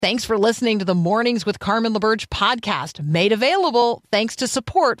Thanks for listening to the Mornings with Carmen LaBerge podcast, made available thanks to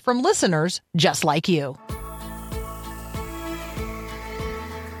support from listeners just like you.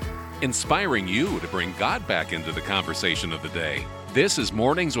 Inspiring you to bring God back into the conversation of the day. This is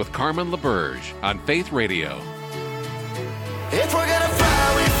Mornings with Carmen LaBerge on Faith Radio. If we're gonna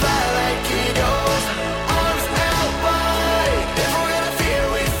fly, we fly like eagles, arms out wide. If we're gonna fear,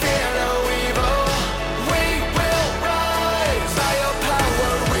 we fear no evil. We will rise. By your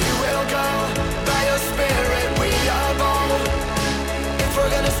power we will go. By your spirit we are bold. If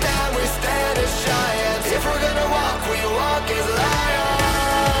we're gonna stand, we stand as giants. If we're gonna walk, we walk as lions.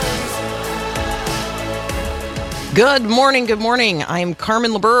 Good morning. I'm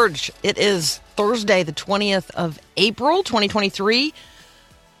Carmen LaBerge. It is Thursday, the 20th of April, 2023.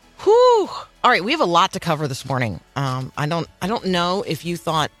 Whew. All right, we have a lot to cover this morning. I don't know if you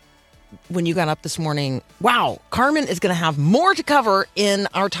thought when you got up this morning, wow, Carmen is going to have more to cover in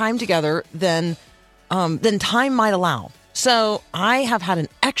our time together than time might allow. So I have had an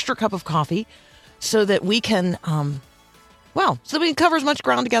extra cup of coffee so that we can cover as much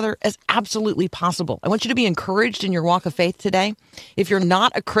ground together as absolutely possible. I want you to be encouraged in your walk of faith today. If you're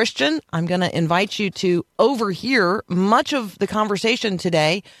not a Christian, I'm going to invite you to overhear much of the conversation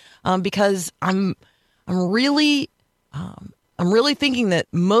today because I'm really thinking that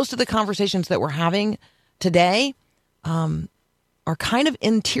most of the conversations that we're having today are kind of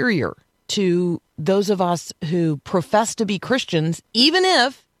interior to those of us who profess to be Christians, even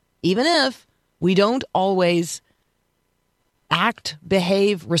if we don't always act,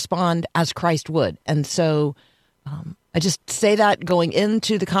 behave, respond as Christ would. And so I just say that going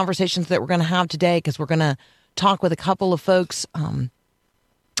into the conversations that we're going to have today, because we're going to talk with a couple of folks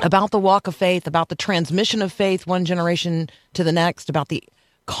about the walk of faith, about the transmission of faith one generation to the next, about the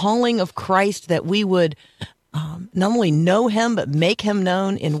calling of Christ, that we would not only know him, but make him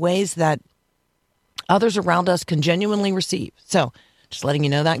known in ways that others around us can genuinely receive. So just letting you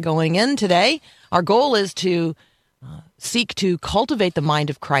know that going in today, our goal is to seek to cultivate the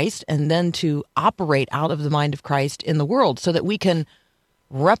mind of Christ and then to operate out of the mind of Christ in the world so that we can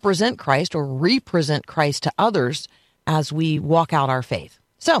represent Christ or represent Christ to others as we walk out our faith.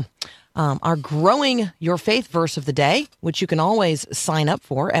 So our Growing Your Faith verse of the day, which you can always sign up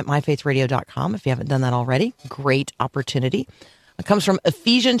for at myfaithradio.com if you haven't done that already. Great opportunity. It comes from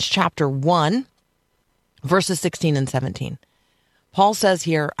Ephesians chapter 1, verses 16 and 17. Paul says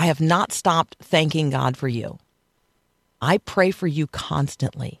here, I have not stopped thanking God for you. I pray for you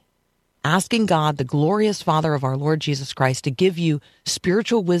constantly, asking God, the glorious Father of our Lord Jesus Christ, to give you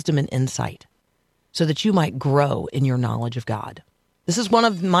spiritual wisdom and insight so that you might grow in your knowledge of God. This is one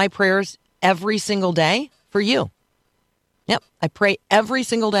of my prayers every single day for you. Yep, I pray every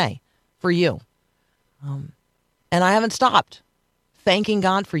single day for you. And I haven't stopped thanking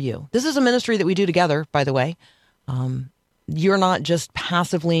God for you. This is a ministry that we do together, by the way. You're not just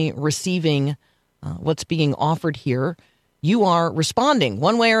passively receiving what's being offered here. You are responding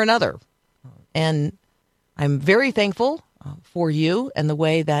one way or another. And I'm very thankful for you and the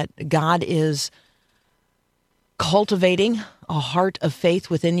way that God is cultivating a heart of faith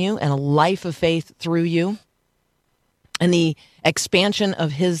within you and a life of faith through you and the expansion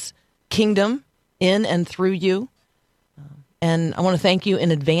of his kingdom in and through you. And I want to thank you in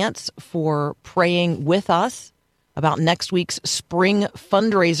advance for praying with us about next week's spring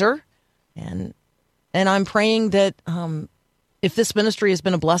fundraiser. And I'm praying that if this ministry has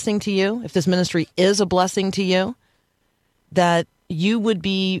been a blessing to you, if this ministry is a blessing to you, that you would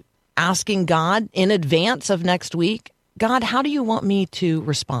be asking God in advance of next week, God, how do you want me to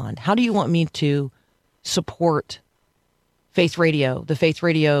respond? How do you want me to support Faith Radio, the Faith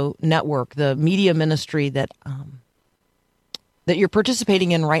Radio Network, the media ministry that you're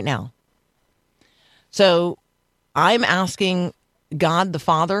participating in right now? So I'm asking God the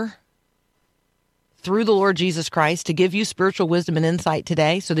Father, through the Lord Jesus Christ, to give you spiritual wisdom and insight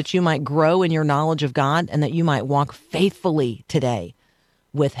today so that you might grow in your knowledge of God and that you might walk faithfully today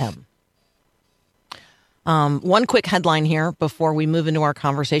with him. One quick headline here before we move into our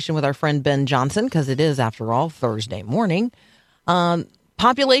conversation with our friend Ben Johnson, because it is, after all, Thursday morning.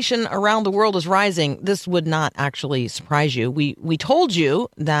 Population around the world is rising. This would not actually surprise you. We told you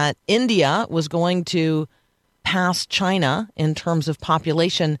that India was going to pass China in terms of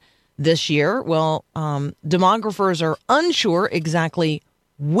population this year. Well, demographers are unsure exactly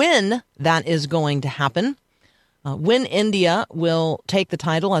when that is going to happen, when India will take the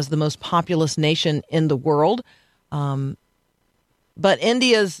title as the most populous nation in the world. But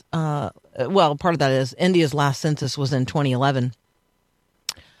India's, part of that is India's last census was in 2011.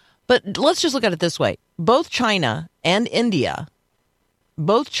 But let's just look at it this way. Both China and India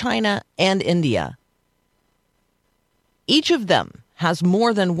both China and India, each of them has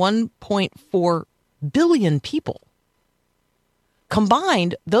more than 1.4 billion people.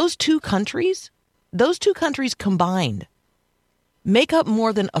 Combined, those two countries combined make up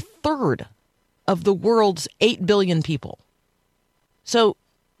more than a third of the world's 8 billion people. So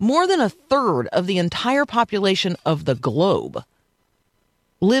more than a third of the entire population of the globe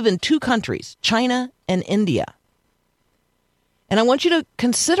live in two countries, China and India. And I want you to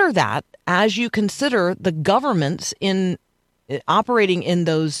consider that as you consider the governments operating in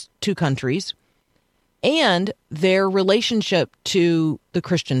those two countries and their relationship to the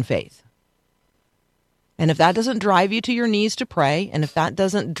Christian faith. And if that doesn't drive you to your knees to pray, and if that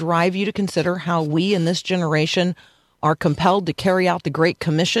doesn't drive you to consider how we in this generation are compelled to carry out the Great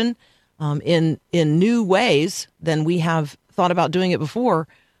Commission in new ways than we have thought about doing it before,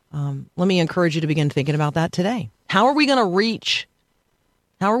 let me encourage you to begin thinking about that today. How are we going to reach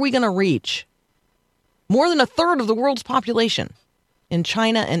more than a third of the world's population in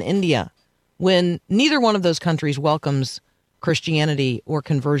China and India when neither one of those countries welcomes Christianity or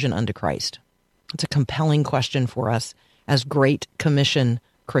conversion unto Christ? It's a compelling question for us as Great Commission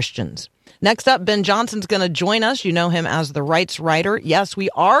Christians. Next up, Ben Johnson's going to join us. You know him as the rights writer. Yes, we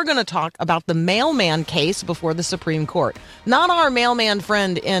are going to talk about the mailman case before the Supreme Court. Not our mailman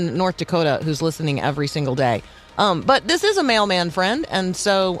friend in North Dakota who's listening every single day. But this is a mailman friend, and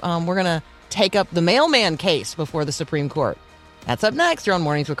so we're going to take up the mailman case before the Supreme Court. That's up next. You're on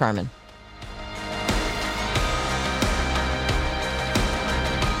Mornings with Carmen.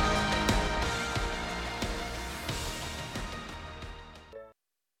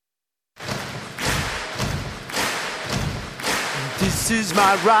 This is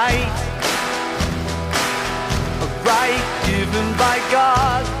my right, a right given by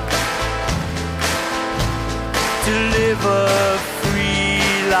God to live a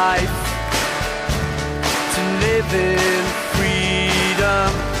free life, to live in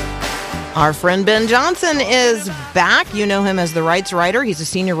freedom. Our friend Ben Johnson is back. You know him as the rights writer. He's a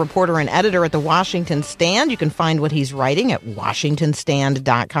senior reporter and editor at the Washington Stand. You can find what he's writing at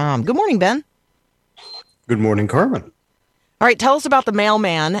WashingtonStand.com. Good morning, Ben. Good morning, Carmen. All right, tell us about the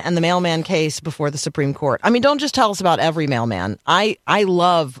mailman and the mailman case before the Supreme Court. I mean, don't just tell us about every mailman. I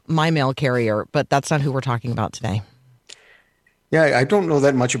love my mail carrier, but that's not who we're talking about today. Yeah, I don't know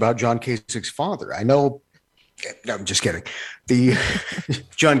that much about John Kasich's father. I know, no, I'm just kidding. The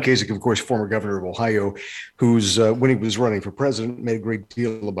John Kasich, of course, former governor of Ohio, who's, when he was running for president, made a great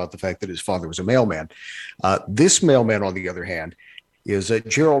deal about the fact that his father was a mailman. This mailman, on the other hand, is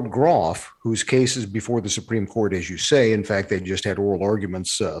Gerald Groff, whose case is before the Supreme Court, as you say. In fact, they just had oral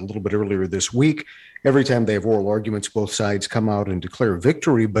arguments a little bit earlier this week. Every time they have oral arguments, both sides come out and declare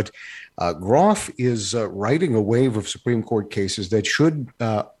victory. But Groff is writing a wave of Supreme Court cases that should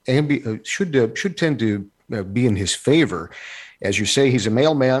tend to be in his favor. As you say, he's a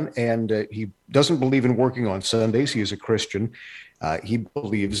mailman, and he doesn't believe in working on Sundays. He is a Christian. He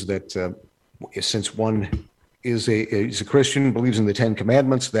believes that since one is a Christian, believes in the Ten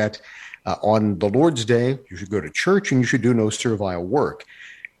Commandments, that on the Lord's Day, you should go to church and you should do no servile work.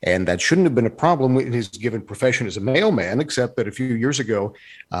 And that shouldn't have been a problem in his given profession as a mailman, except that a few years ago,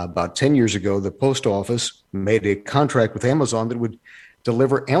 about 10 years ago, the post office made a contract with Amazon that would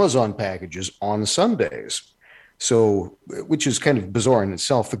deliver Amazon packages on Sundays. So, which is kind of bizarre in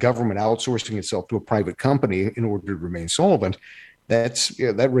itself, the government outsourcing itself to a private company in order to remain solvent.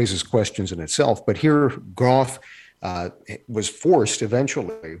 That raises questions in itself. But here, Groff was forced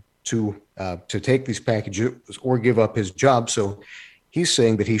eventually to take these packages or give up his job. So he's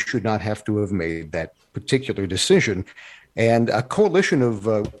saying that he should not have to have made that particular decision. And a coalition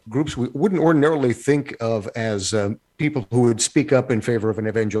of groups we wouldn't ordinarily think of as people who would speak up in favor of an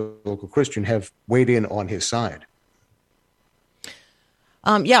evangelical Christian have weighed in on his side.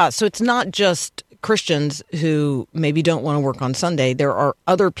 So it's not just Christians who maybe don't want to work on Sunday. There are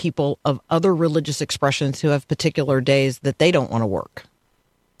other people of other religious expressions who have particular days that they don't want to work.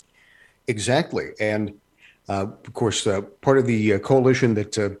 Exactly. And of course, part of the coalition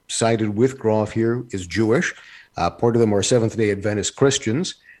that sided with Groff here is Jewish. Part of them are Seventh-day Adventist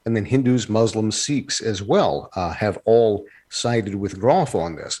Christians, and then Hindus, Muslims, Sikhs as well have all sided with Groff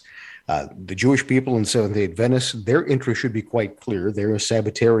on this. The Jewish people and Seventh-day Adventists, their interest should be quite clear. They're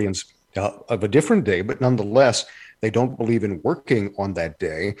Sabbatarians of a different day, but nonetheless, they don't believe in working on that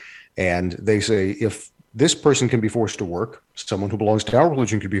day. And they say, if this person can be forced to work, someone who belongs to our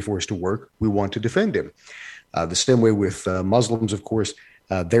religion can be forced to work, we want to defend him. The same way with Muslims, of course,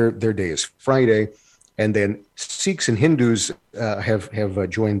 their day is Friday. And then Sikhs and Hindus have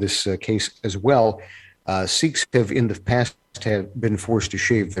joined this case as well. Sikhs have in the past have been forced to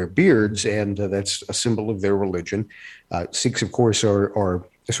shave their beards, and that's a symbol of their religion. Sikhs, of course, are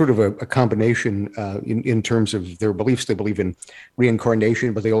sort of a combination in terms of their beliefs. They believe in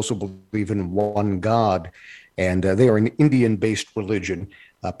reincarnation, but they also believe in one God. And they are an Indian-based religion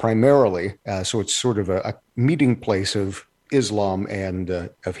primarily. So it's sort of a meeting place of Islam and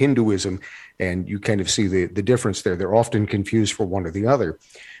of Hinduism. And you kind of see the difference there. They're often confused for one or the other.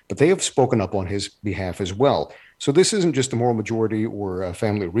 But they have spoken up on his behalf as well. So this isn't just a moral majority or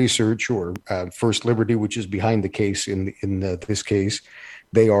family research or First Liberty, which is behind the case in this case.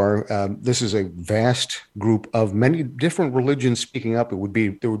 This is a vast group of many different religions speaking up. There would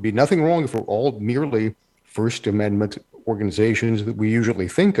be nothing wrong if we're all merely First Amendment organizations that we usually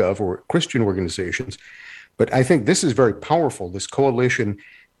think of, or Christian organizations. But I think this is very powerful, this coalition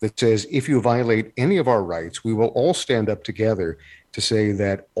that says if you violate any of our rights, we will all stand up together to say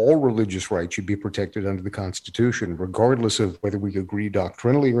that all religious rights should be protected under the Constitution, regardless of whether we agree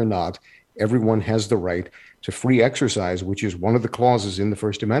doctrinally or not. Everyone has the right to free exercise, which is one of the clauses in the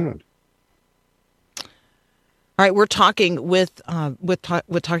First Amendment. All right, we're talking with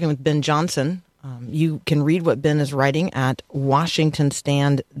Ben Johnson. You can read what Ben is writing at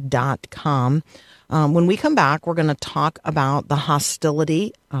WashingtonStand.com. When we come back, we're going to talk about the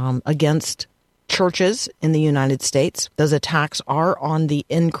hostility against churches in the United States. Those attacks are on the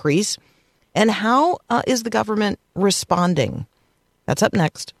increase. And how is the government responding? That's up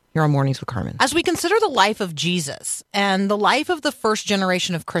next here on Mornings with Carmen. As we consider the life of Jesus and the life of the first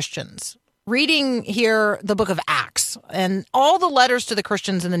generation of Christians, reading here the book of Acts and all the letters to the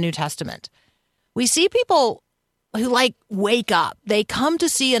Christians in the New Testament, we see people who wake up. They come to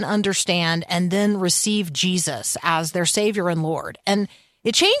see and understand and then receive Jesus as their Savior and Lord. And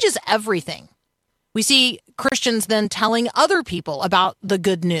it changes everything. We see Christians then telling other people about the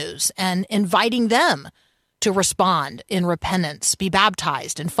good news and inviting them to respond in repentance, be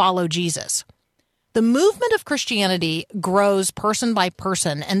baptized, and follow Jesus. The movement of Christianity grows person by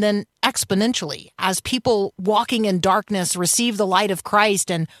person and then exponentially as people walking in darkness receive the light of Christ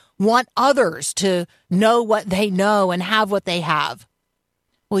and want others to know what they know and have what they have.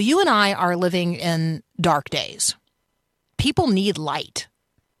 Well, you and I are living in dark days. People need light.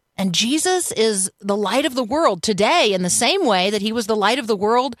 And Jesus is the light of the world today in the same way that he was the light of the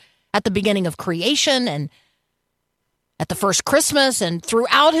world at the beginning of creation and at the first Christmas and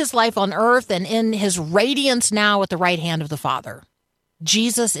throughout his life on earth and in his radiance now at the right hand of the Father.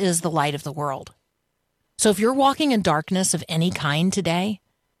 Jesus is the light of the world. So if you're walking in darkness of any kind today,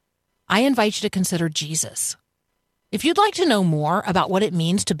 I invite you to consider Jesus. If you'd like to know more about what it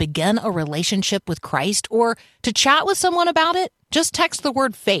means to begin a relationship with Christ or to chat with someone about it, just text the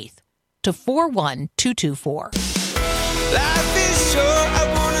word faith to 41224. Life is short,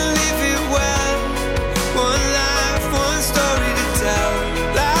 I wanna live it well. One life, one story to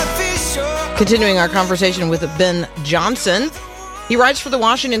tell. Life is short. Continuing our conversation with Ben Johnson. He writes for the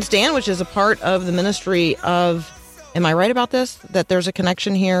Washington Stand, which is a part of the ministry of, am I right about this? That there's a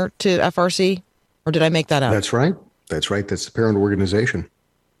connection here to FRC? Or did I make that up? That's right. That's right. That's the parent organization.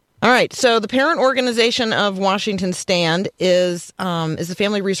 All right. So the parent organization of Washington Stand is the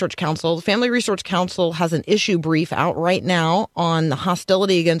Family Research Council. The Family Research Council has an issue brief out right now on the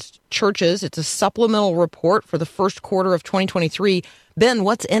hostility against churches. It's a supplemental report for the first quarter of 2023. Ben,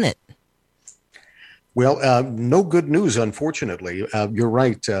 what's in it? Well, no good news, unfortunately. You're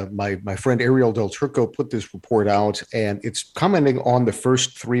right. My friend Ariel Del Turco put this report out, and it's commenting on the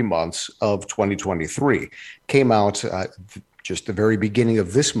first 3 months of 2023. Came out just the very beginning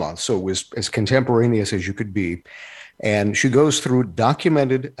of this month, so it was as contemporaneous as you could be. And she goes through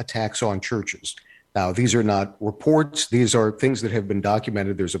documented attacks on churches. Now, these are not reports. These are things that have been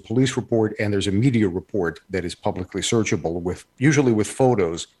documented. There's a police report and there's a media report that is publicly searchable, usually with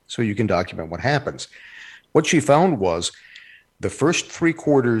photos, so you can document what happens. What she found was the first 3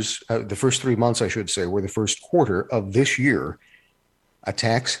 months, I should say, or the first quarter of this year,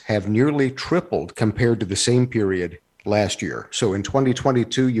 attacks have nearly tripled compared to the same period last year. So in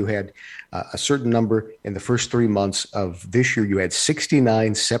 2022, you had a certain number. In the first 3 months of this year, you had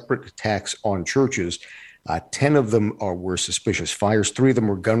 69 separate attacks on churches. 10 of them were suspicious fires. 3 of them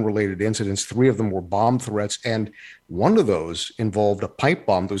were gun-related incidents. 3 of them were bomb threats. And one of those involved a pipe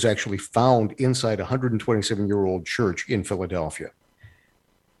bomb that was actually found inside a 127-year-old church in Philadelphia.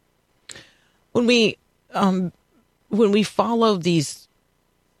 When we follow these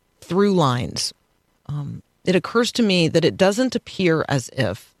through lines, it occurs to me that it doesn't appear as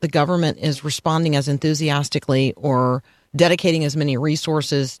if the government is responding as enthusiastically or dedicating as many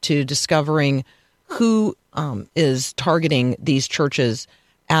resources to discovering who is targeting these churches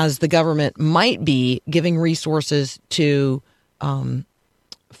as the government might be giving resources to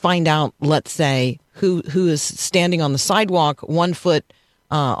find out, let's say, who is standing on the sidewalk 1 foot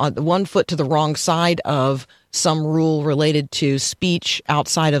on 1 foot to the wrong side of some rule related to speech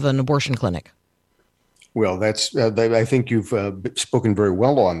outside of an abortion clinic. Well, that's. I think you've spoken very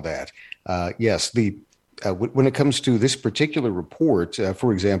well on that. Yes, when it comes to this particular report,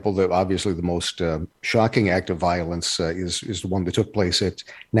 for example, obviously the most shocking act of violence is the one that took place at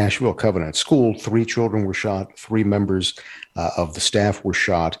Nashville Covenant School. 3 children were shot, 3 members of the staff were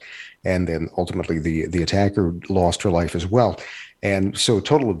shot, and then ultimately the attacker lost her life as well. And so a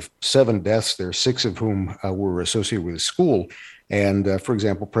total of 7 deaths there, 6 of whom were associated with the school. And for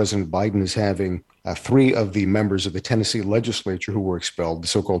example, President Biden is having 3 of the members of the Tennessee legislature who were expelled, the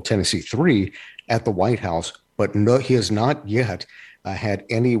so-called Tennessee 3, at the White House. But no, he has not yet had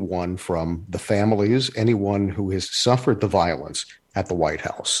anyone from the families, anyone who has suffered the violence at the White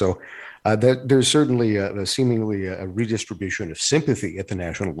House. So there's certainly seemingly a redistribution of sympathy at the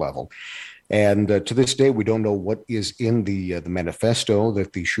national level. And to this day, we don't know what is in the manifesto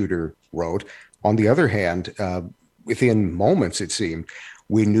that the shooter wrote. On the other hand, within moments, it seemed,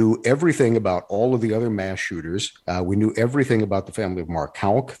 we knew everything about all of the other mass shooters. We knew everything about the family of Mark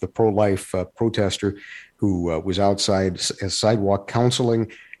Houck, the pro-life protester who was outside as sidewalk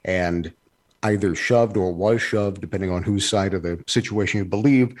counseling and either shoved or was shoved, depending on whose side of the situation you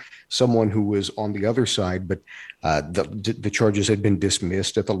believe, someone who was on the other side, but the charges had been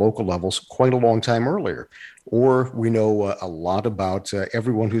dismissed at the local levels quite a long time earlier. Or we know a lot about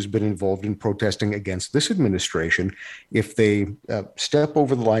everyone who's been involved in protesting against this administration. If they step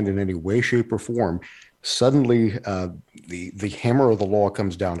over the line in any way, shape, or form, suddenly the hammer of the law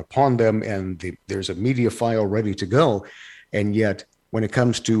comes down upon them, and there's a media file ready to go. And yet, when it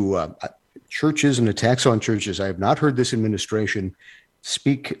comes to churches and attacks on churches, I have not heard this administration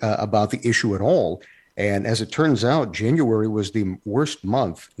speak about the issue at all. And as it turns out, January was the worst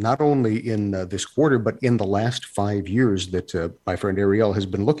month, not only in this quarter, but in the last 5 years that my friend Ariel has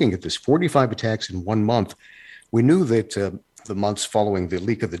been looking at this. 45 attacks in 1 month. We knew that the months following the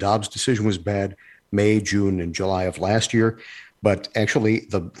leak of the Dobbs decision was bad, May, June, and July of last year. But actually,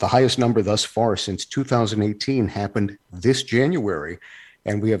 the highest number thus far since 2018 happened this January.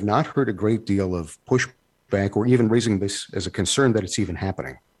 And we have not heard a great deal of pushback or even raising this as a concern that it's even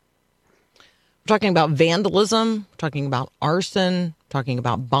happening. We're talking about vandalism, we're talking about arson, talking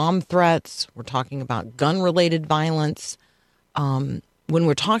about bomb threats, we're talking about gun-related violence. When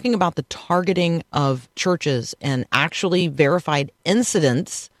we're talking about the targeting of churches and actually verified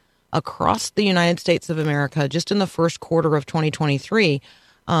incidents across the United States of America just in the first quarter of 2023,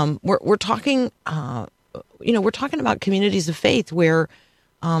 we're talking, we're talking about communities of faith where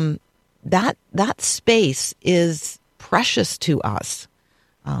that space is precious to us.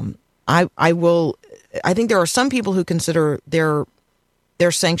 I think there are some people who consider their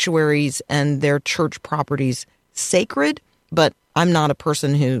sanctuaries and their church properties sacred, but I'm not a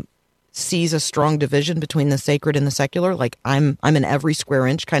person who sees a strong division between the sacred and the secular. Like I'm an every square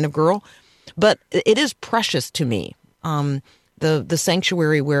inch kind of girl, but it is precious to me. The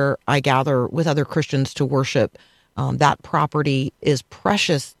sanctuary where I gather with other Christians to worship, that property is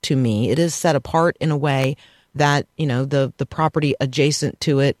precious to me. It is set apart in a way that, the property adjacent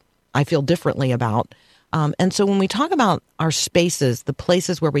to it, I feel differently about. And so when we talk about our spaces, the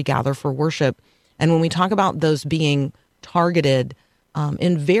places where we gather for worship, and when we talk about those being targeted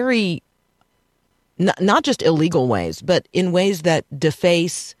in very, not just illegal ways, but in ways that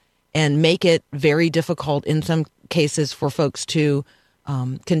deface and make it very difficult in some cases for folks to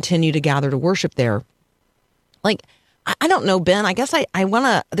continue to gather to worship there. Like, I don't know, Ben, I guess I want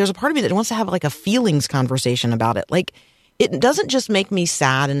to, there's a part of me that wants to have like a feelings conversation about it. Like, it doesn't just make me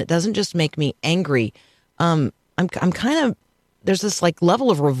sad and it doesn't just make me angry. I'm kind of, there's this like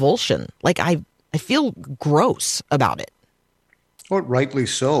level of revulsion. Like I feel gross about it. Well, rightly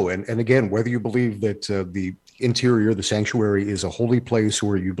so. And again, whether you believe that the interior, the sanctuary is a holy place,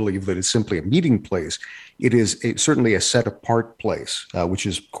 or you believe that it's simply a meeting place, it is certainly a set apart place, which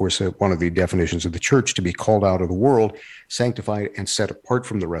is, of course, one of the definitions of the church, to be called out of the world, sanctified and set apart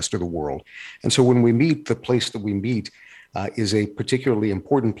from the rest of the world. And so when we meet, the place that we meet is a particularly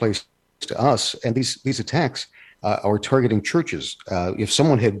important place to us. And these attacks are targeting churches. If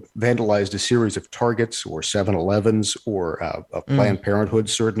someone had vandalized a series of Targets or 7-Elevens or a Planned Parenthood,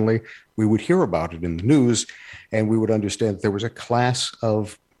 certainly, we would hear about it in the news, and we would understand that there was a class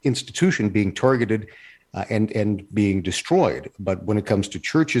of institution being targeted and being destroyed. But when it comes to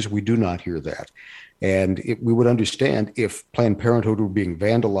churches, we do not hear that. And we would understand if Planned Parenthood were being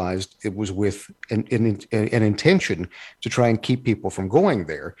vandalized, it was with an intention to try and keep people from going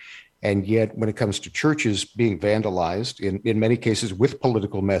there. And yet, when it comes to churches being vandalized, in many cases with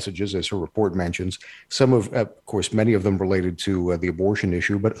political messages, as her report mentions, of course, many of them related to the abortion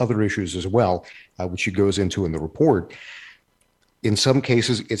issue, but other issues as well, which she goes into in the report. In some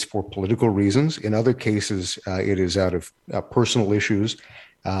cases, it's for political reasons. In other cases, it is out of personal issues.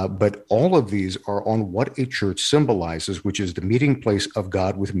 But all of these are on what a church symbolizes, which is the meeting place of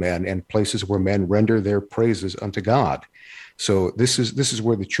God with men and places where men render their praises unto God. So this is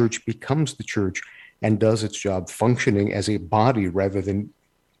where the church becomes the church and does its job functioning as a body rather than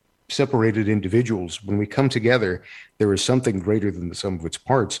separated individuals. When we come together, there is something greater than the sum of its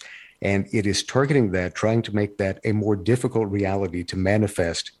parts. And it is targeting that, trying to make that a more difficult reality to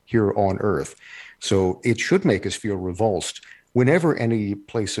manifest here on earth. So it should make us feel revulsed whenever any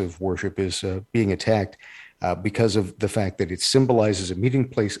place of worship is being attacked, because of the fact that it symbolizes a meeting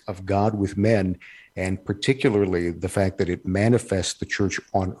place of God with men, and particularly the fact that it manifests the church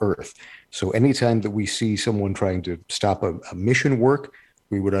on earth. So anytime that we see someone trying to stop a mission work,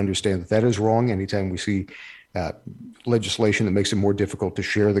 we would understand that that is wrong. Anytime we see legislation that makes it more difficult to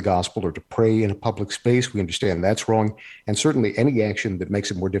share the gospel or to pray in a public space, we understand that's wrong. And certainly any action that makes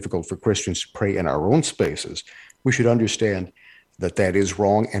it more difficult for Christians to pray in our own spaces, we should understand that that is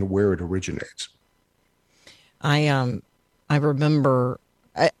wrong and where it originates. I remember,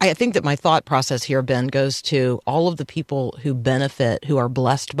 I think that my thought process here, Ben, goes to all of the people who benefit, who are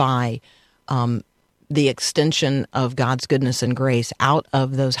blessed by the extension of God's goodness and grace out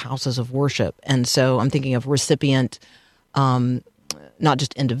of those houses of worship. And so I'm thinking of recipient, not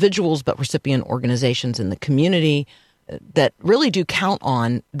just individuals, but recipient organizations in the community that really do count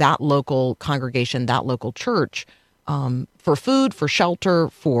on that local congregation, that local church, for food, for shelter,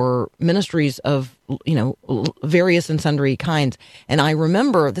 for ministries of, various and sundry kinds. And I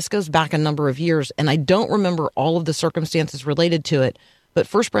remember, this goes back a number of years, and I don't remember all of the circumstances related to it, but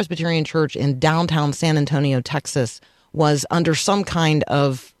First Presbyterian Church in downtown San Antonio, Texas, was under some kind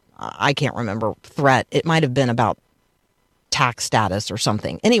of, I can't remember, threat. It might have been about tax status or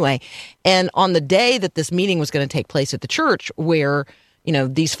something. Anyway, and on the day that this meeting was going to take place at the church, where,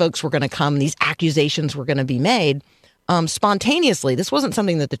 these folks were going to come, these accusations were going to be made, spontaneously, this wasn't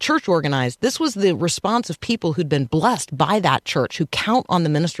something that the church organized. This was the response of people who'd been blessed by that church, who count on the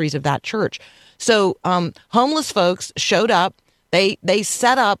ministries of that church. So homeless folks showed up. They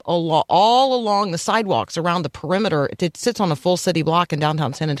set up all along the sidewalks around the perimeter. It sits on a full city block in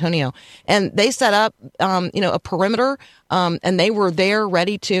downtown San Antonio. And they set up, a perimeter, and they were there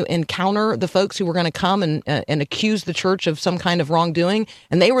ready to encounter the folks who were going to come and accuse the church of some kind of wrongdoing.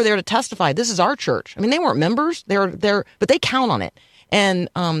 And they were there to testify, this is our church. I mean, they weren't members, they're there, but they count on it. And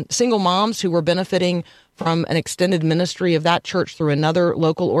single moms who were benefiting from an extended ministry of that church through another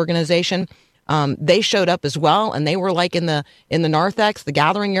local organization, they showed up as well, and they were like in the narthex, the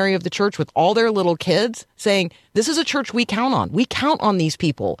gathering area of the church, with all their little kids, saying, "This is a church we count on. We count on these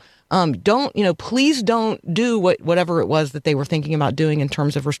people. Please don't do whatever it was that they were thinking about doing in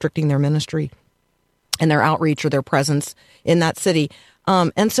terms of restricting their ministry and their outreach or their presence in that city."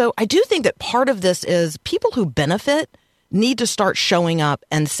 And so I do think that part of this is people who benefit need to start showing up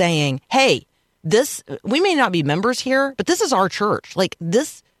and saying, "Hey, we may not be members here, but this is our church. Like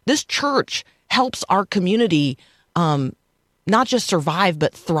this church helps our community not just survive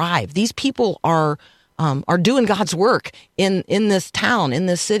but thrive. These people are doing God's work in this town, in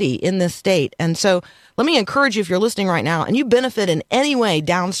this city, in this state." And so let me encourage you, if you're listening right now and you benefit in any way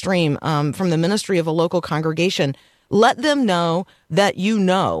downstream from the ministry of a local congregation, let them know that you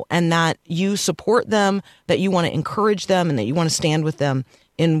know and that you support them, that you want to encourage them, and that you want to stand with them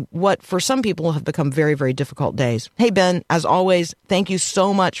in what for some people have become very, very difficult days. Hey, Ben, as always, thank you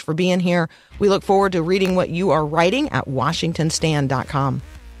so much for being here. We look forward to reading what you are writing at WashingtonStand.com.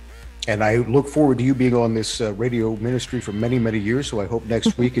 And I look forward to you being on this radio ministry for many, many years. So I hope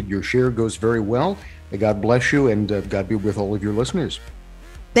next week your share goes very well. May God bless you, and God be with all of your listeners.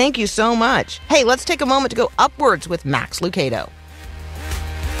 Thank you so much. Hey, let's take a moment to go upwards with Max Lucado.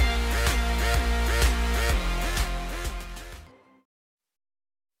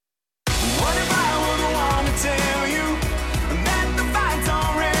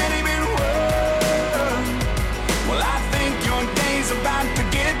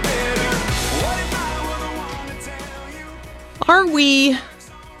 Are we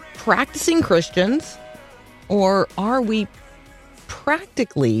practicing Christians, or are we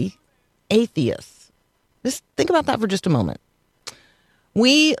practically atheists? Just think about that for just a moment.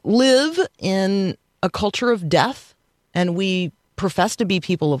 We live in a culture of death, and we profess to be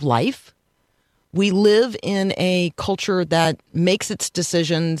people of life. We live in a culture that makes its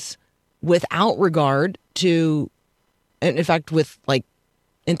decisions without regard to, and in fact, with like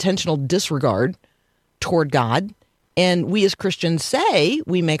intentional disregard toward God. And we as Christians say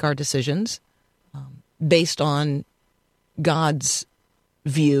we make our decisions based on God's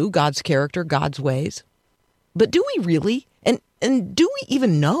view, God's character, God's ways. But do we really? And do we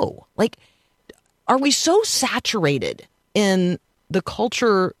even know? Like, are we so saturated in the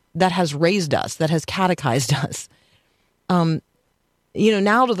culture that has raised us, that has catechized us,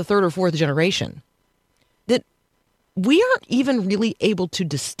 now to the third or fourth generation, that we aren't even really able to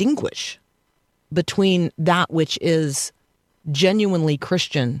distinguish between that which is genuinely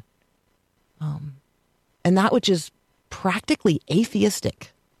Christian and that which is practically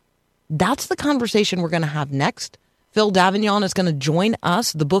atheistic? That's the conversation we're going to have next. Phil Davignon is going to join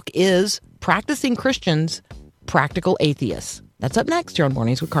us. The book is Practicing Christians, Practical Atheists. That's up next here on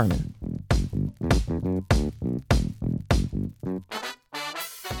Mornings with Carmen. I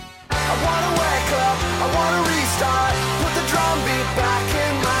wanna wake up, I wanna restart, put the drum beat back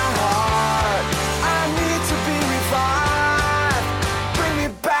in my heart. I need to be revived, bring me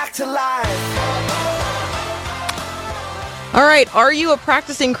back to life. All right. Are you a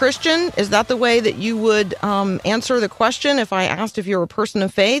practicing Christian? Is that the way that you would answer the question if I asked if you're a person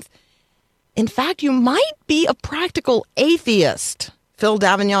of faith? In fact, you might be a practical atheist. Phil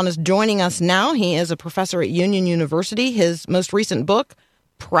Davignon is joining us now. He is a professor at Union University. His most recent book,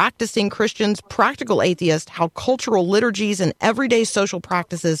 Practicing Christians, Practical Atheist, How Cultural Liturgies and Everyday Social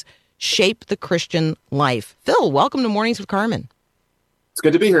Practices Shape the Christian Life. Phil, welcome to Mornings with Carmen. It's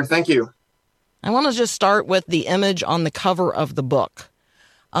good to be here. Thank you. I want to just start with the image on the cover of the book.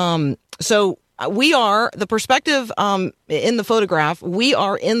 So we are, the perspective in the photograph, we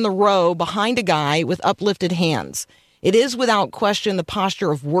are in the row behind a guy with uplifted hands. It is without question the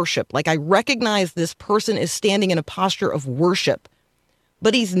posture of worship. Like, I recognize this person is standing in a posture of worship,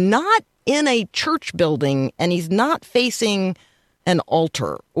 but he's not in a church building and he's not facing an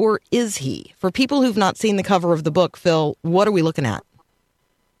altar, or is he? For people who've not seen the cover of the book, Phil, what are we looking at?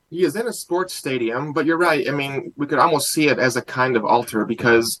 He is in a sports stadium, but you're right. I mean, we could almost see it as a kind of altar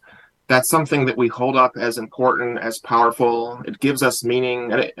because that's something that we hold up as important, as powerful. It gives us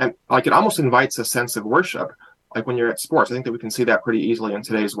meaning, and it almost invites a sense of worship. Like when you're at sports, I think that we can see that pretty easily in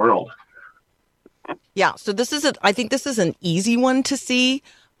today's world. Yeah, so I think this is an easy one to see,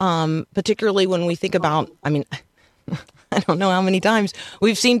 particularly when we think about, I mean, I don't know how many times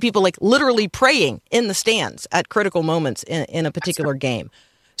we've seen people like literally praying in the stands at critical moments in a particular game.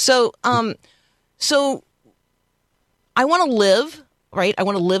 So I want to live, right? I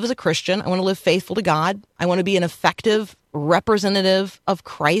want to live as a Christian. I want to live faithful to God. I want to be an effective representative of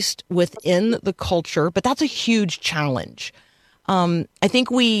Christ within the culture, but that's a huge challenge. I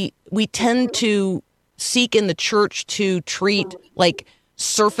think we tend to seek in the church to treat like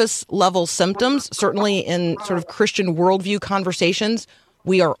surface level symptoms. Certainly in sort of Christian worldview conversations,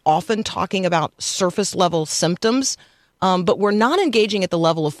 we are often talking about surface level symptoms. But we're not engaging at the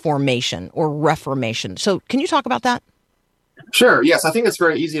level of formation or reformation. So can you talk about that? Sure. Yes, I think it's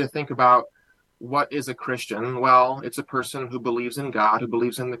very easy to think about what is a Christian. Well, it's a person who believes in God, who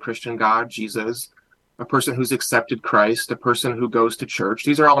believes in the Christian God, Jesus, a person who's accepted Christ, a person who goes to church.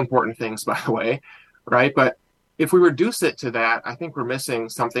 These are all important things, by the way, right? But if we reduce it to that, I think we're missing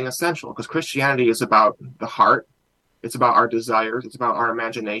something essential, because Christianity is about the heart. It's about our desires. It's about our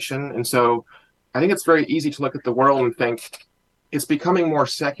imagination. And so I think it's very easy to look at the world and think it's becoming more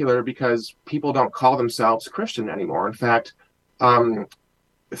secular because people don't call themselves Christian anymore. In fact,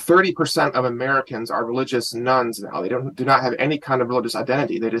 30% of Americans are religious nuns now. They do not have any kind of religious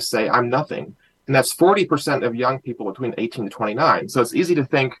identity. They just say, I'm nothing. And that's 40% of young people between 18 to 29. So it's easy to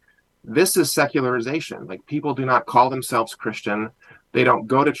think this is secularization. Like, people do not call themselves Christian. They don't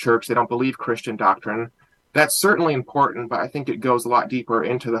go to church. They don't believe Christian doctrine. That's certainly important, but I think it goes a lot deeper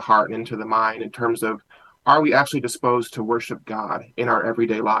into the heart and into the mind in terms of, are we actually disposed to worship God in our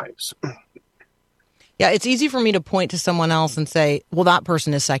everyday lives? Yeah, it's easy for me to point to someone else and say, well, that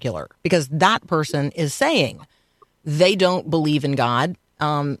person is secular, because that person is saying they don't believe in God.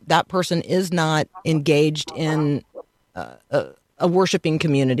 That person is not engaged in a worshiping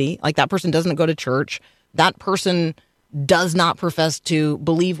community. Like, that person doesn't go to church. That person does not profess to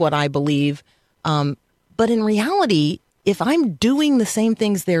believe what I believe. But in reality, if I'm doing the same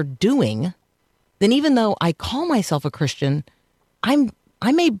things they're doing, then even though I call myself a Christian,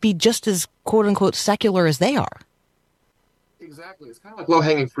 I may be just as quote unquote secular as they are. Exactly. It's kind of like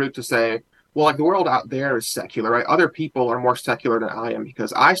low-hanging fruit to say, well, like the world out there is secular, right? Other people are more secular than I am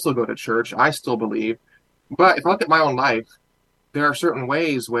because I still go to church, I still believe. But if I look at my own life, there are certain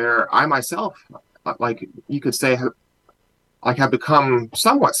ways where I myself, like you could say, have become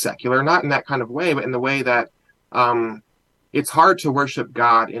somewhat secular, not in that kind of way, but in the way that it's hard to worship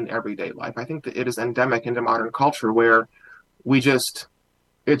God in everyday life. I think that it is endemic into modern culture where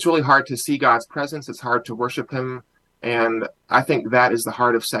it's really hard to see God's presence. It's hard to worship him. And I think that is the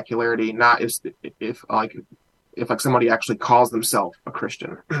heart of secularity, not if somebody actually calls themselves a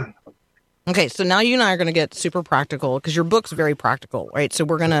Christian. Okay, so now you and I are going to get super practical because your book's very practical, right? So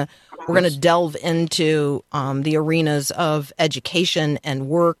we're gonna delve into the arenas of education and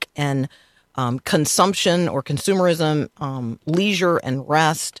work and consumption or consumerism, leisure and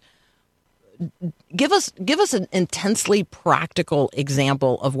rest. Give us an intensely practical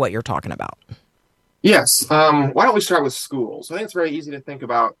example of what you're talking about. Yes. Why don't we start with schools? I think it's very easy to think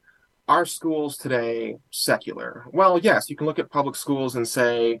about, are schools today secular? Well, yes, you can look at public schools and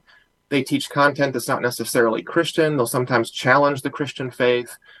say they teach content that's not necessarily Christian. They'll sometimes challenge the Christian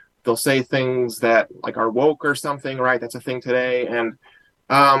faith. They'll say things that like are woke or something, right? That's a thing today. And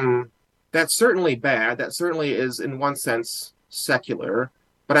that's certainly bad. That certainly is, in one sense, secular.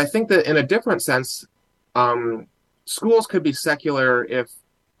 But I think that in a different sense, schools could be secular if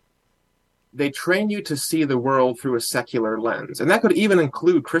they train you to see the world through a secular lens, and that could even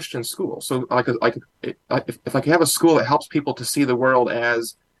include Christian schools. So, if I could have a school that helps people to see the world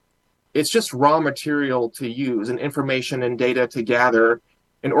as it's just raw material to use and information and data to gather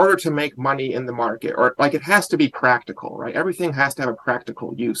in order to make money in the market, or like it has to be practical, right? Everything has to have a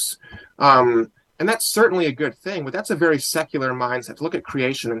practical use. And that's certainly a good thing, but that's a very secular mindset to look at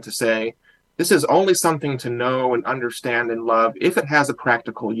creation and to say, this is only something to know and understand and love if it has a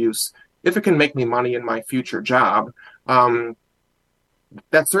practical use. If it can make me money in my future job,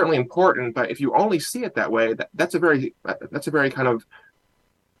 that's certainly important. But if you only see it that way, that's a very kind of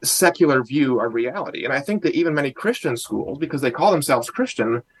secular view of reality. And I think that even many Christian schools, because they call themselves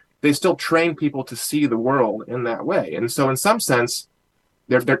Christian, they still train people to see the world in that way. And so in some sense,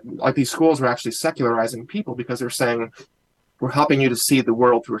 they're like these schools are actually secularizing people because they're saying, we're helping you to see the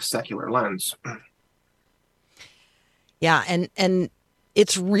world through a secular lens. Yeah, and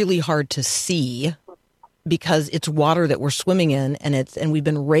it's really hard to see because it's water that we're swimming in, and we've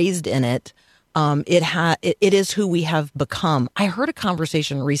been raised in it. It is who we have become. I heard a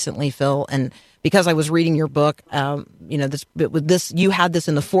conversation recently, Phil, and because I was reading your book, you had this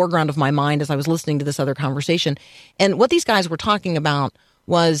in the foreground of my mind as I was listening to this other conversation. And what these guys were talking about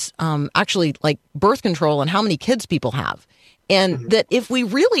was actually like birth control and how many kids people have. And that if we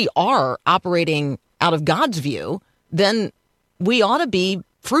really are operating out of God's view, then we ought to be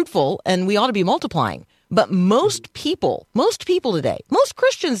fruitful and we ought to be multiplying. But most people today, most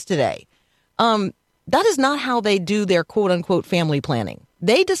Christians today, that is not how they do their quote unquote family planning.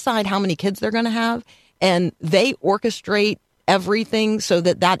 They decide how many kids they're going to have, and they orchestrate everything so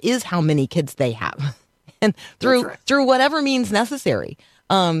that is how many kids they have, and through whatever means necessary,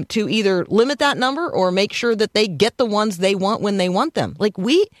 to either limit that number or make sure that they get the ones they want when they want them. Like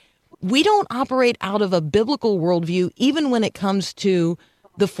we don't operate out of a biblical worldview, even when it comes to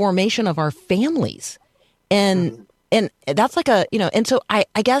the formation of our families. And that's like and so I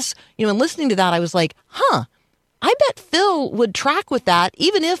guess, in listening to that, I was like, I bet Phil would track with that,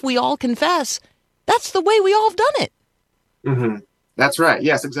 even if we all confess that's the way we all have done it. Mm-hmm. That's right.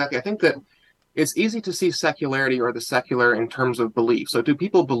 Yes, exactly. I think that it's easy to see secularity or the secular in terms of belief. So do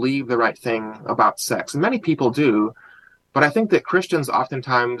people believe the right thing about sex? And many people do. But I think that Christians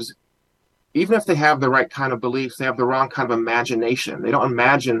oftentimes, even if they have the right kind of beliefs, they have the wrong kind of imagination. They don't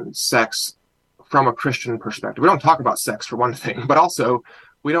imagine sex from a Christian perspective. We don't talk about sex, for one thing, but also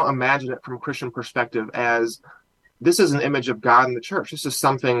we don't imagine it from a Christian perspective as this is an image of God in the church. This is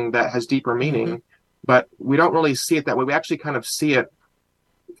something that has deeper meaning, but we don't really see it that way. We actually kind of see it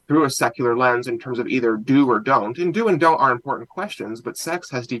through a secular lens in terms of either do or don't. And do and don't are important questions, but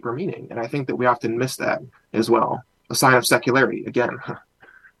sex has deeper meaning. And I think that we often miss that as well. A sign of secularity, again.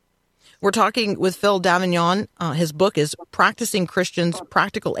 We're talking with Phil Davignon. His book is Practicing Christians,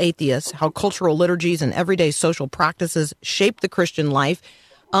 Practical Atheists, How Cultural Liturgies and Everyday Social Practices Shape the Christian Life.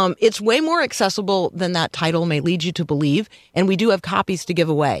 It's way more accessible than that title may lead you to believe, and we do have copies to give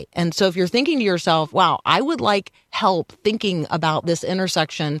away. And so if you're thinking to yourself, wow, I would like help thinking about this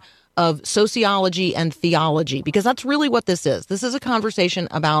intersection of sociology and theology, because that's really what this is. This is a conversation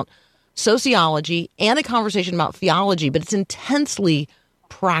about sociology and a conversation about theology, but it's intensely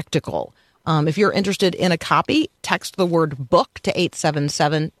practical. If you're interested in a copy, text the word book to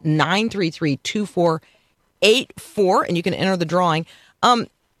 877-933-2484, and you can enter the drawing.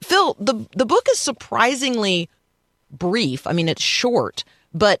 Phil, the book is surprisingly brief. I mean, it's short,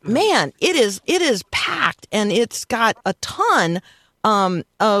 but man, it is packed, and it's got a ton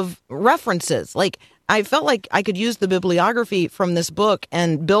of references. Like, I felt like I could use the bibliography from this book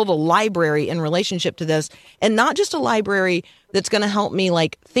and build a library in relationship to this, and not just a library that's going to help me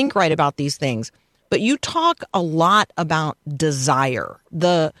like think right about these things, but you talk a lot about desire.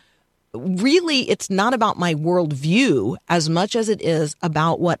 Really, it's not about my worldview as much as it is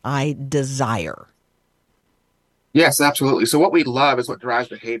about what I desire. Yes, absolutely. So what we love is what drives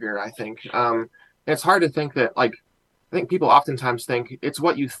behavior, I think. It's hard to think that, like, I think people oftentimes think it's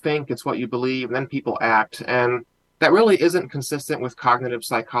what you think, it's what you believe, and then people act. And that really isn't consistent with cognitive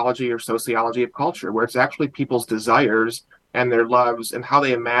psychology or sociology of culture, where it's actually people's desires and their loves and how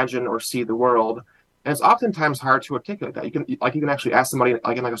they imagine or see the world. And it's oftentimes hard to articulate that. You can actually ask somebody,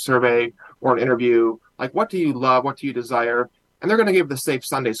 like in like a survey or an interview, like, what do you love? What do you desire? And they're going to give the safe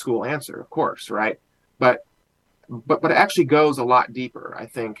Sunday school answer, of course, right? But it actually goes a lot deeper, I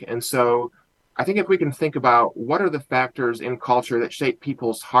think. And so I think if we can think about what are the factors in culture that shape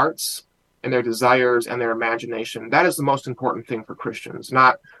people's hearts and their desires and their imagination, that is the most important thing for Christians.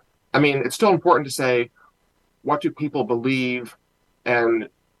 It's still important to say, what do people believe, and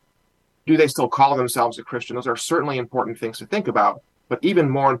do they still call themselves a Christian? Those are certainly important things to think about. But even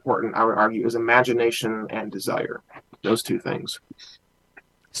more important, I would argue, is imagination and desire. Those two things.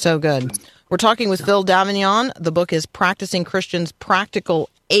 So good. We're talking with Phil Davignon. The book is Practicing Christians, Practical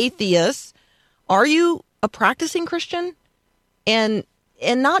Atheists. Are you a practicing Christian? And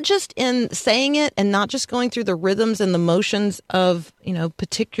not just in saying it, and not just going through the rhythms and the motions of,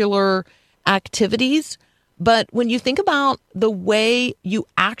 particular activities, but when you think about the way you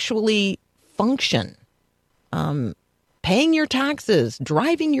actually function, paying your taxes,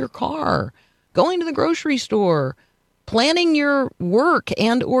 driving your car, going to the grocery store, planning your work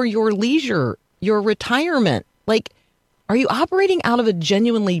and or your leisure, your retirement, like, are you operating out of a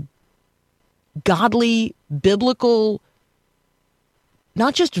genuinely godly, biblical,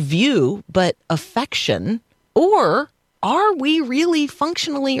 not just view, but affection? Or are we really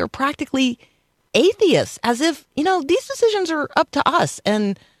functionally or practically atheists, as if, these decisions are up to us,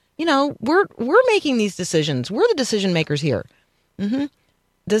 and, we're making these decisions. We're the decision makers here. Mm-hmm.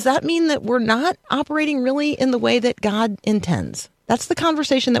 Does that mean that we're not operating really in the way that God intends? That's the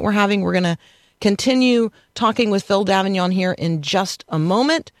conversation that we're having. We're going to continue talking with Phil Davignon here in just a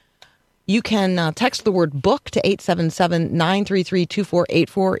moment. You can text the word book to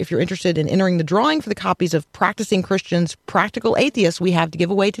 877-933-2484 if you're interested in entering the drawing for the copies of Practicing Christians, Practical Atheists we have to give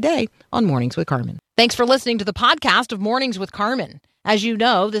away today on Mornings with Carmen. Thanks for listening to the podcast of Mornings with Carmen. As you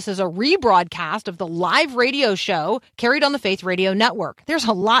know, this is a rebroadcast of the live radio show carried on the Faith Radio Network. There's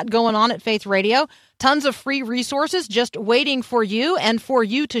a lot going on at Faith Radio. Tons of free resources just waiting for you and for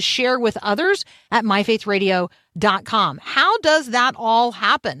you to share with others at myfaithradio.com. How does that all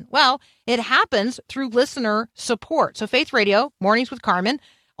happen? Well, it happens through listener support. So Faith Radio, Mornings with Carmen,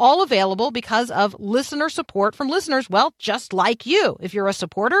 all available because of listener support from listeners, well, just like you. If you're a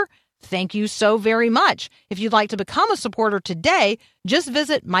supporter, thank you so very much. If you'd like to become a supporter today, just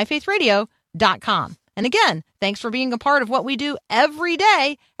visit myfaithradio.com. And again, thanks for being a part of what we do every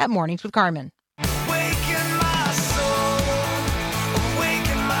day at Mornings with Carmen. Awaken my soul,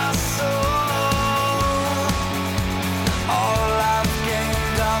 awaken my soul. All I've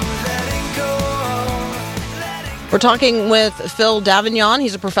gained, I'm letting go. We're talking with Phil Davignon.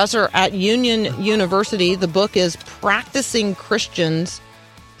 He's a professor at Union University. The book is Practicing Christians,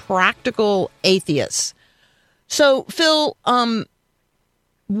 Practical Atheists. So, Phil,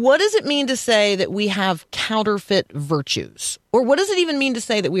 what does it mean to say that we have counterfeit virtues? Or what does it even mean to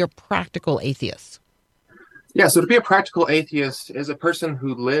say that we are practical atheists? Yeah, so to be a practical atheist is a person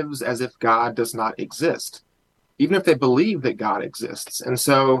who lives as if God does not exist, even if they believe that God exists. And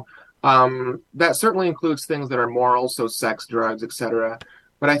so that certainly includes things that are moral, so sex, drugs, etc.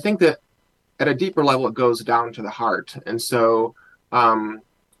 But I think that at a deeper level, it goes down to the heart. And so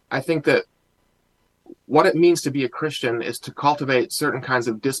I think that what it means to be a Christian is to cultivate certain kinds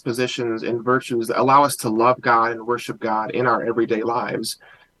of dispositions and virtues that allow us to love God and worship God in our everyday lives.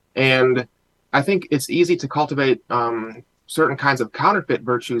 And I think it's easy to cultivate certain kinds of counterfeit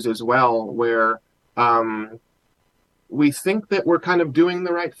virtues as well, where we think that we're kind of doing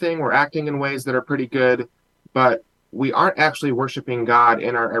the right thing, we're acting in ways that are pretty good, but we aren't actually worshiping God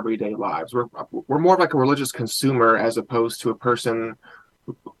in our everyday lives. We're more like a religious consumer as opposed to a person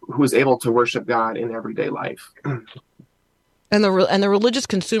who is able to worship God in everyday life. And the religious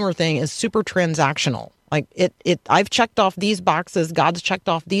consumer thing is super transactional. Like I've checked off these boxes. God's checked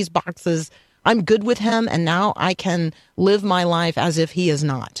off these boxes. I'm good with him, and now I can live my life as if he is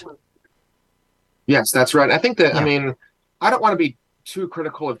not. Yes, that's right. I think that, I Yeah. mean, I don't want to be too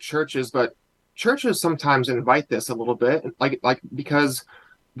critical of churches, but churches sometimes invite this a little bit, like because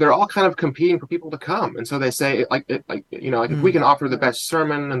they're all kind of competing for people to come. And so they say, if we can offer the best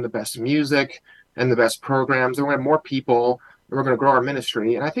sermon and the best music and the best programs, then we're going to have more people and we're going to grow our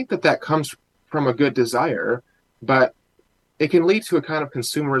ministry. And I think that comes from a good desire, but it can lead to a kind of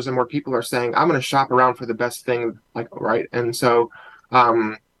consumerism where people are saying, I'm going to shop around for the best thing, right? And so,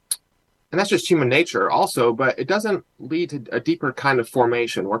 and that's just human nature also, but it doesn't lead to a deeper kind of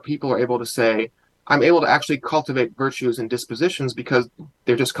formation where people are able to say, I'm able to actually cultivate virtues and dispositions because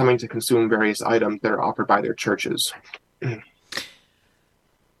they're just coming to consume various items that are offered by their churches.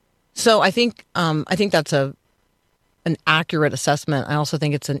 So I think that's an accurate assessment. I also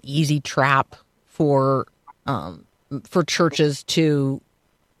think it's an easy trap for churches to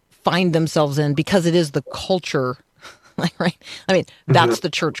find themselves in because it is the culture. Right? I mean, that's the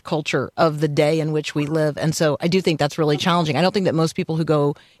church culture of the day in which we live. And so I do think that's really challenging. I don't think that most people who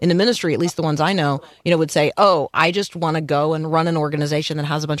go into ministry, at least the ones I know, would say, oh, I just want to go and run an organization that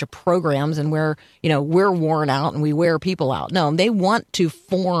has a bunch of programs and we're worn out and we wear people out. No, they want to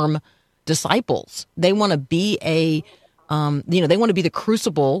form disciples. They want to be they want to be the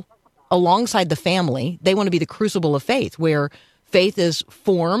crucible alongside the family. They want to be the crucible of faith where faith is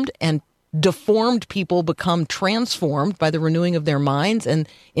formed and deformed people become transformed by the renewing of their minds and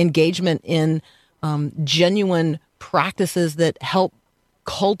engagement in genuine practices that help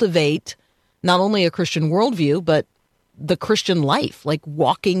cultivate not only a Christian worldview, but the Christian life, like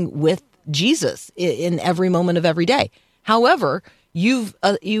walking with Jesus in every moment of every day. However, you've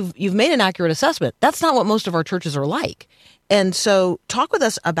made an accurate assessment. That's not what most of our churches are like. And so talk with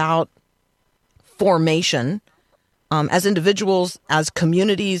us about formation as individuals, as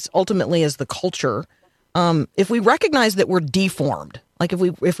communities, ultimately as the culture. If we recognize that we're deformed, like if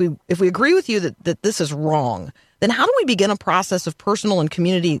we agree with you that this is wrong, then how do we begin a process of personal and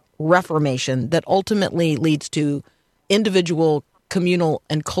community reformation that ultimately leads to individual, communal,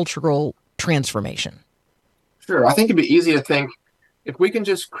 and cultural transformation? Sure. I think it'd be easy to think if we can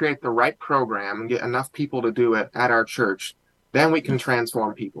just create the right program and get enough people to do it at our church, then we can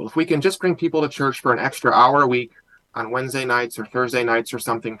transform people. If we can just bring people to church for an extra hour a week on Wednesday nights or Thursday nights or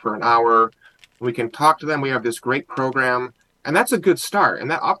something for an hour, we can talk to them. We have this great program, and that's a good start.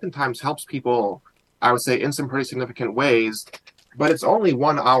 And that oftentimes helps people, I would say, in some pretty significant ways, but it's only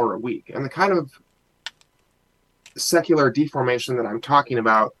 1 hour a week. And the kind of secular deformation that I'm talking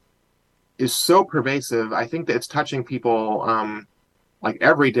about is so pervasive. I think that it's touching people like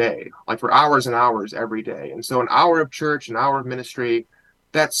every day, like for hours and hours every day. And so an hour of church, an hour of ministry,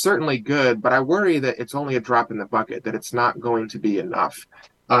 that's certainly good, but I worry that it's only a drop in the bucket, that it's not going to be enough.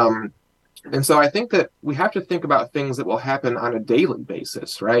 And so I think that we have to think about things that will happen on a daily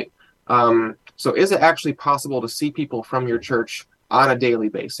basis, right? So is it actually possible to see people from your church on a daily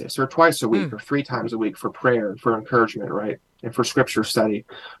basis or twice a week or 3 times a week for prayer, for encouragement, right? And for scripture study?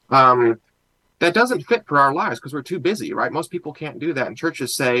 That doesn't fit for our lives because we're too busy, right? Most people can't do that. And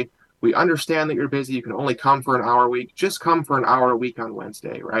churches say, we understand that you're busy. You can only come for an hour a week. Just come for an hour a week on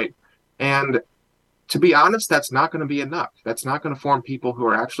Wednesday, right? And to be honest, that's not going to be enough. That's not going to form people who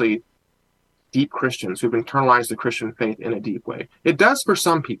are actually deep Christians, who've internalized the Christian faith in a deep way. It does for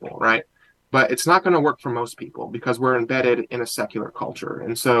some people, right? But it's not going to work for most people because we're embedded in a secular culture.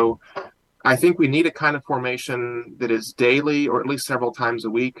 And so I think we need a kind of formation that is daily or at least several times a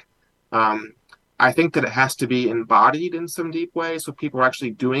week. I think that it has to be embodied in some deep way, so people are actually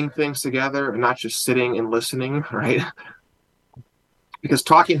doing things together and not just sitting and listening, right? Because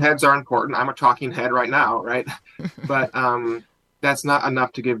talking heads are important. I'm a talking head right now, right? But that's not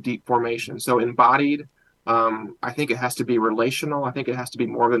enough to give deep formation. So embodied, I think it has to be relational. I think it has to be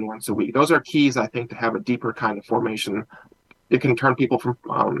more than once a week. Those are keys, I think, to have a deeper kind of formation. It can turn people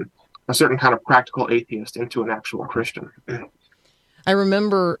from a certain kind of practical atheist into an actual Christian. I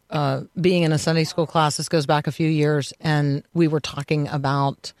remember being in a Sunday school class, this goes back a few years, and we were talking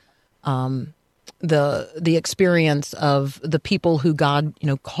about the experience of the people who God,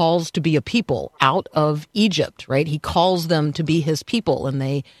 calls to be a people out of Egypt, right? He calls them to be his people, and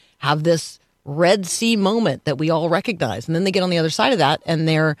they have this Red Sea moment that we all recognize. And then they get on the other side of that, and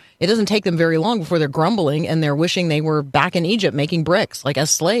it doesn't take them very long before they're grumbling, and they're wishing they were back in Egypt making bricks, like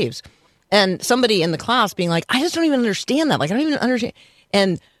as slaves. And somebody in the class being like, I just don't even understand that. Like, I don't even understand.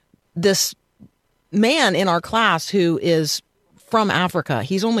 And this man in our class who is from Africa,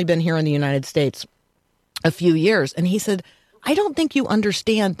 he's only been here in the United States a few years. And he said, I don't think you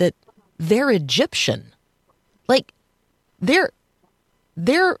understand that they're Egyptian. Like,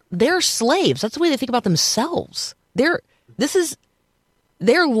 they're slaves. That's the way they think about themselves. They're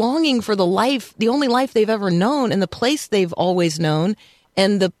longing for the only life they've ever known, and the place they've always known,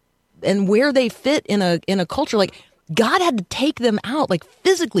 and where they fit in a culture. Like, God had to take them out, like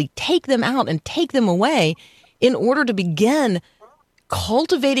physically take them out and take them away in order to begin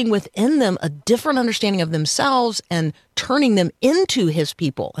cultivating within them a different understanding of themselves and turning them into his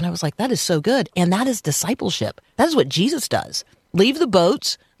people. And I was like, that is so good. And that is discipleship. That is what Jesus does. Leave the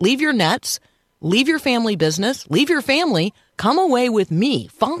boats, leave your nets, leave your family business, leave your family, come away with me,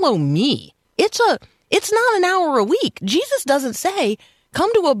 follow me. It's not an hour a week. Jesus doesn't say,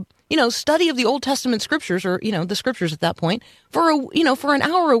 come to a study of the Old Testament scriptures, or the scriptures at that point, for an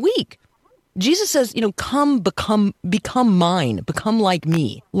hour a week. Jesus says, come become mine, become like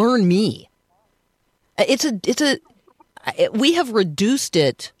me, learn me. We have reduced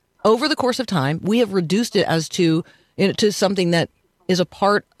it over the course of time. We have reduced it as to something that is a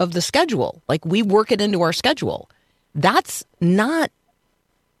part of the schedule. Like, we work it into our schedule. That's not,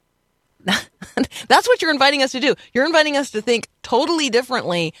 that's what you're inviting us to do. You're inviting us to think totally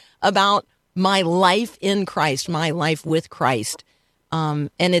differently about my life in Christ, my life with Christ. And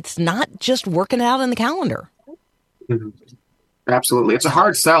it's not just working out in the calendar. Mm-hmm. Absolutely. It's a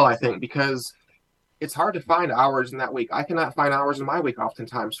hard sell, I think, because it's hard to find hours in that week. I cannot find hours in my week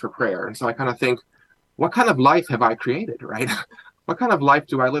oftentimes for prayer. And so I kind of think, what kind of life have I created, right? What kind of life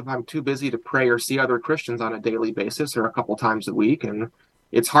do I live? I'm too busy to pray or see other Christians on a daily basis or a couple times a week. And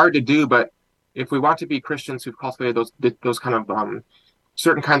it's hard to do, but if we want to be Christians who've cultivated those kind of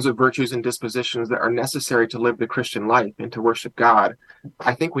certain kinds of virtues and dispositions that are necessary to live the Christian life and to worship God,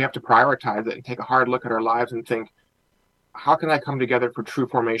 I think we have to prioritize it and take a hard look at our lives and think, how can I come together for true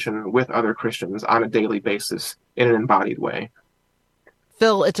formation with other Christians on a daily basis in an embodied way?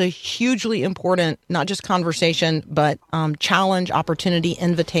 Phil, it's a hugely important, not just conversation, but challenge, opportunity,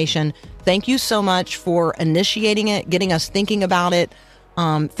 invitation. Thank you so much for initiating it, getting us thinking about it.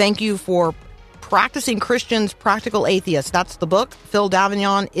 Thank you for Practicing Christians, Practical Atheists. That's the book. Phil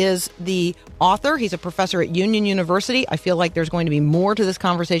Davignon is the author. He's a professor at Union University. I feel like there's going to be more to this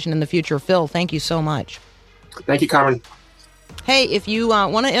conversation in the future. Phil, thank you so much. Thank you, Carmen. Hey, if you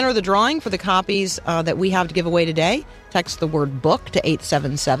want to enter the drawing for the copies that we have to give away today, text the word book to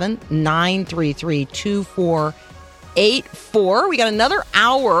 877-933-2484. We got another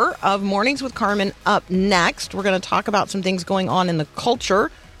hour of Mornings with Carmen up next. We're going to talk about some things going on in the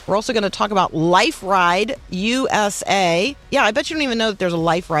culture. We're also going to talk about Life Ride USA. Yeah, I bet you don't even know that there's a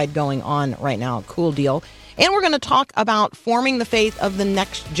Life Ride going on right now. Cool deal. And we're going to talk about forming the faith of the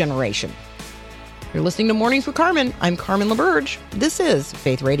next generation. You're listening to Mornings with Carmen. I'm Carmen LaBerge. This is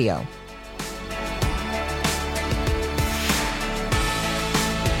Faith Radio.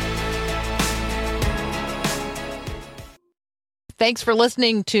 Thanks for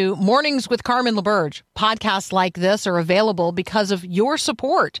listening to Mornings with Carmen LaBerge. Podcasts like this are available because of your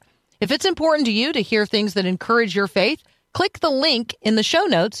support. If it's important to you to hear things that encourage your faith, click the link in the show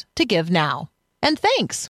notes to give now. And thanks.